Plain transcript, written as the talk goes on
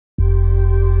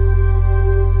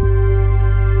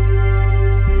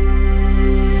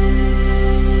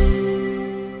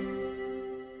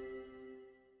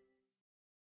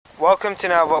Welcome to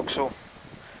Now Vauxhall.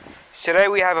 Today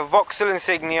we have a Vauxhall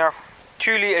INSIGNIA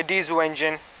 2-litre diesel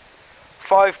engine,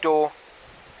 5-door,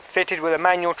 fitted with a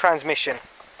manual transmission,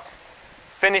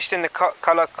 finished in the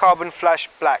colour carbon flash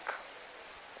black.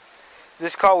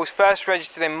 This car was first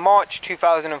registered in March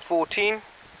 2014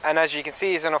 and as you can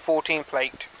see is on a 14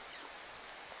 plate.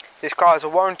 This car has a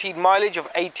warranted mileage of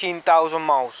 18,000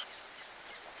 miles.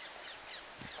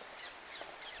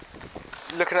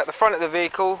 Looking at the front of the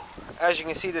vehicle, as you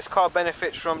can see this car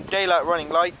benefits from daylight running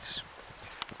lights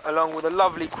along with a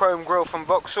lovely chrome grille from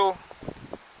Vauxhall,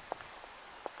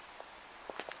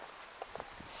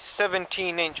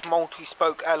 17-inch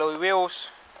multi-spoke alloy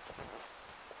wheels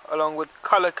along with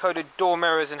colour-coded door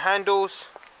mirrors and handles.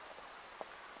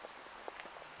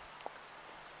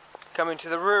 Coming to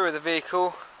the rear of the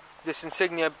vehicle, this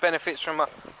Insignia benefits from a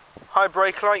high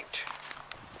brake light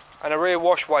and a rear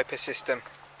wash wiper system.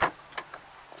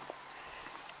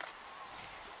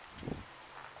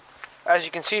 As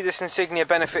you can see, this Insignia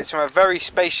benefits from a very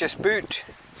spacious boot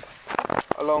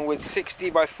along with 60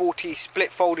 by 40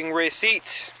 split folding rear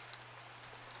seats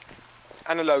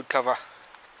and a load cover.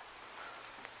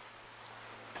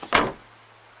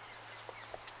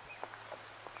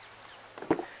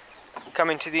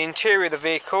 Coming to the interior of the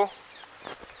vehicle,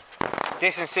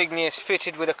 this Insignia is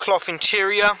fitted with a cloth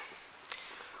interior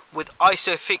with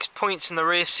ISO fixed points in the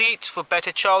rear seats for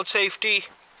better child safety,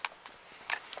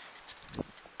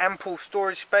 ample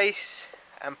storage space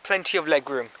and plenty of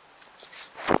legroom.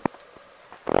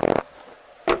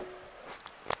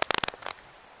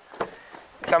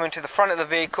 Coming to the front of the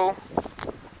vehicle,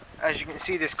 as you can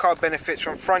see this car benefits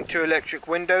from front to electric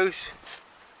windows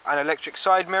and electric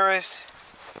side mirrors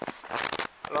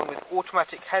along with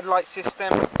automatic headlight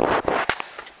system,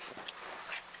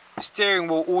 steering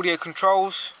wheel audio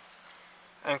controls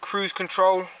and cruise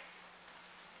control,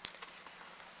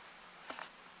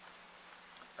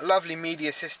 a lovely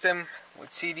media system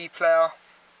with CD player,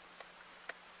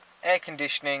 air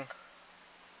conditioning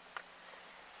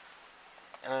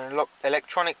and an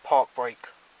electronic park brake,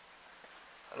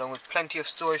 along with plenty of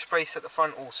storage space at the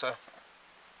front also.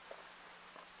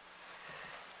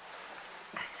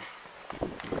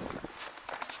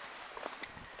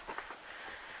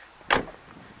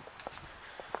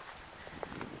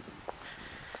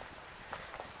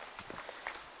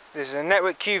 This is a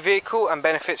Network Q vehicle and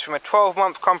benefits from a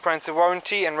 12-month comprehensive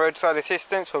warranty and roadside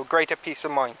assistance for greater peace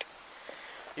of mind.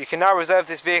 You can now reserve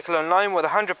this vehicle online with a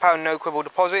 £100 no-quibble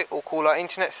deposit or call our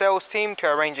internet sales team to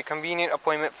arrange a convenient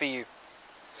appointment for you.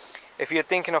 If you're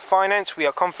thinking of finance, we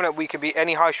are confident we could be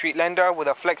any high street lender with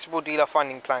our flexible dealer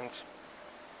funding plans.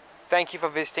 Thank you for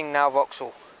visiting Now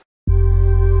Vauxhall.